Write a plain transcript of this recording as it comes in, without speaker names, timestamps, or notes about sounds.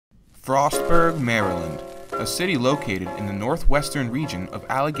Frostburg, Maryland, a city located in the northwestern region of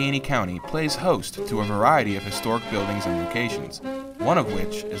Allegheny County, plays host to a variety of historic buildings and locations, one of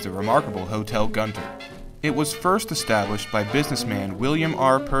which is the remarkable Hotel Gunter. It was first established by businessman William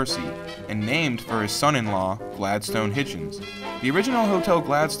R. Percy and named for his son-in-law, Gladstone Hitchens. The original Hotel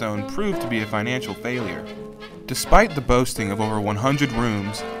Gladstone proved to be a financial failure. Despite the boasting of over 100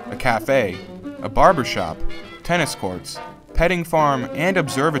 rooms, a cafe, a barbershop, tennis courts, petting farm, and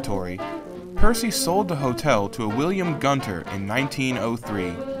observatory, Percy sold the hotel to a William Gunter in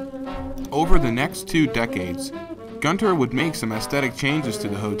 1903. Over the next 2 decades, Gunter would make some aesthetic changes to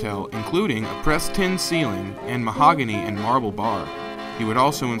the hotel, including a pressed tin ceiling and mahogany and marble bar. He would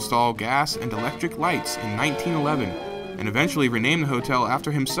also install gas and electric lights in 1911 and eventually rename the hotel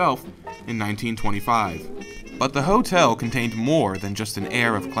after himself in 1925. But the hotel contained more than just an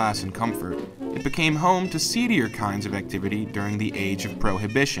air of class and comfort. It became home to seedier kinds of activity during the age of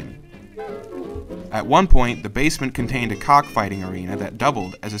Prohibition. At one point, the basement contained a cockfighting arena that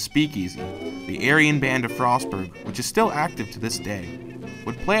doubled as a speakeasy. The Aryan Band of Frostburg, which is still active to this day,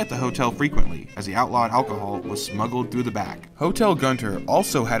 would play at the hotel frequently, as the outlawed alcohol was smuggled through the back. Hotel Gunter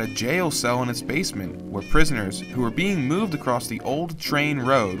also had a jail cell in its basement, where prisoners who were being moved across the old train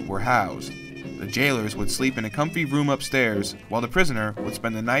road were housed. The jailers would sleep in a comfy room upstairs, while the prisoner would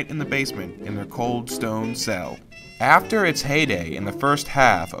spend the night in the basement in their cold stone cell. After its heyday in the first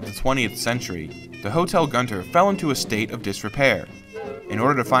half of the 20th century, the Hotel Gunter fell into a state of disrepair. In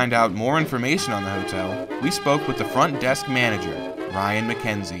order to find out more information on the hotel, we spoke with the front desk manager, Ryan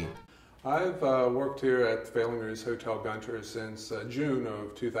McKenzie. I've worked here at Failinger's Hotel Gunter since June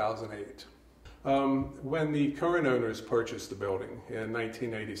of 2008. When the current owners purchased the building in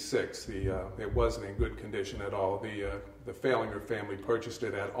 1986, it wasn't in good condition at all. The Failinger family purchased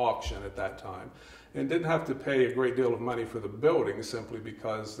it at auction at that time and didn't have to pay a great deal of money for the building simply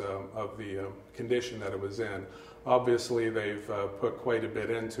because of the condition that it was in. Obviously, they've put quite a bit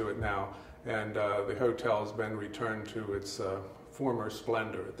into it now, and the hotel has been returned to its former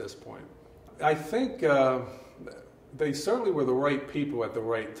splendor at this point. I think they certainly were the right people at the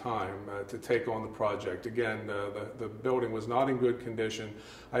right time to take on the project. Again, the building was not in good condition.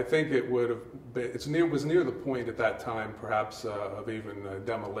 I think it would have been, was near the point at that time, perhaps, of even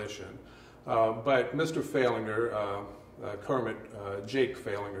demolition. But Mr. Failinger, Kermit Jake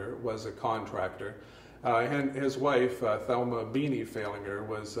Failinger, was a contractor. And his wife, Thelma Beanie Failinger,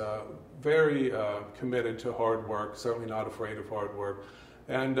 was very committed to hard work, certainly not afraid of hard work,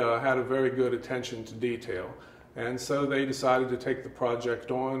 and had a very good attention to detail. And so they decided to take the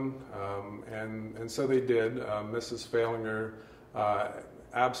project on, and so they did. Mrs. Failinger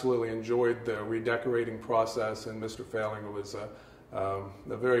absolutely enjoyed the redecorating process, and Mr. Failinger was a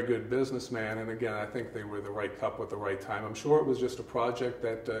very good businessman, and again, I think they were the right couple at the right time. I'm sure it was just a project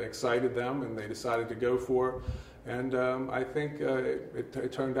that excited them, and they decided to go for, and I think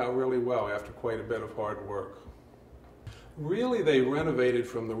it turned out really well after quite a bit of hard work. Really, they renovated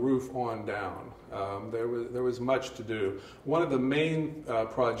from the roof on down. There was much to do. One of the main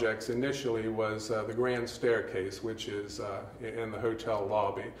projects initially was the grand staircase, which is in the hotel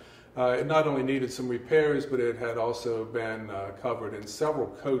lobby. It not only needed some repairs, but it had also been covered in several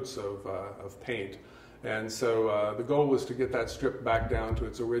coats of paint. And so the goal was to get that stripped back down to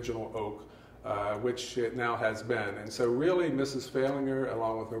its original oak, which it now has been. And so really Mrs. Failinger,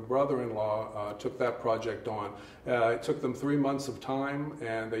 along with her brother-in-law, took that project on. It took them 3 months of time,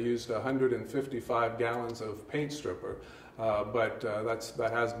 and they used 155 gallons of paint stripper. But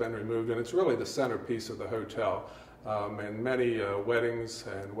that has been removed, and it's really the centerpiece of the hotel. And many weddings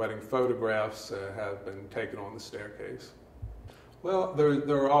and wedding photographs have been taken on the staircase. Well,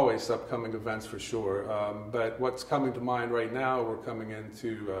 there are always upcoming events for sure, but what's coming to mind right now, we're coming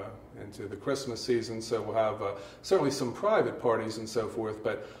into the Christmas season, so we'll have certainly some private parties and so forth,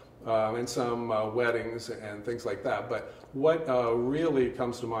 but and some weddings and things like that. But what really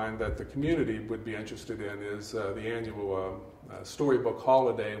comes to mind that the community would be interested in is the annual Storybook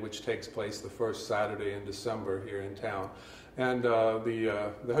Holiday, which takes place the first Saturday in December here in town. And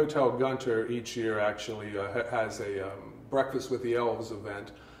the Hotel Gunter each year actually has a Breakfast with the Elves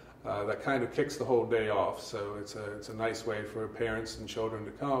event that kind of kicks the whole day off. So it's a nice way for parents and children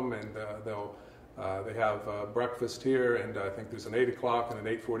to come, and they have breakfast here, and I think there's an 8 o'clock and an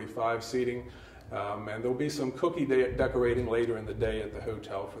 8:45 seating. And there'll be some cookie decorating later in the day at the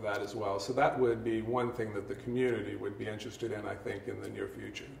hotel for that as well. So that would be one thing that the community would be interested in, I think, in the near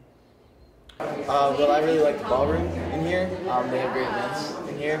future. Well, I really like the ballroom in here. They have great events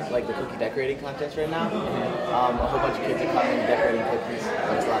in here, like the cookie decorating contest right now. A whole bunch of kids are coming and decorating cookies.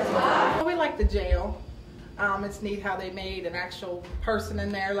 It's a lot of fun. We like the jail. It's neat how they made an actual person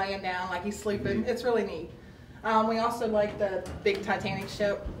in there laying down like he's sleeping. It's really neat. We also like the big Titanic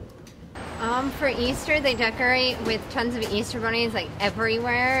ship. For Easter, they decorate with tons of Easter bunnies like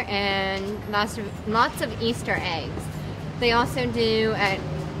everywhere, and lots of Easter eggs. They also do at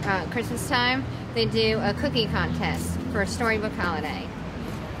Christmas time. They do a cookie contest for Storybook Holiday.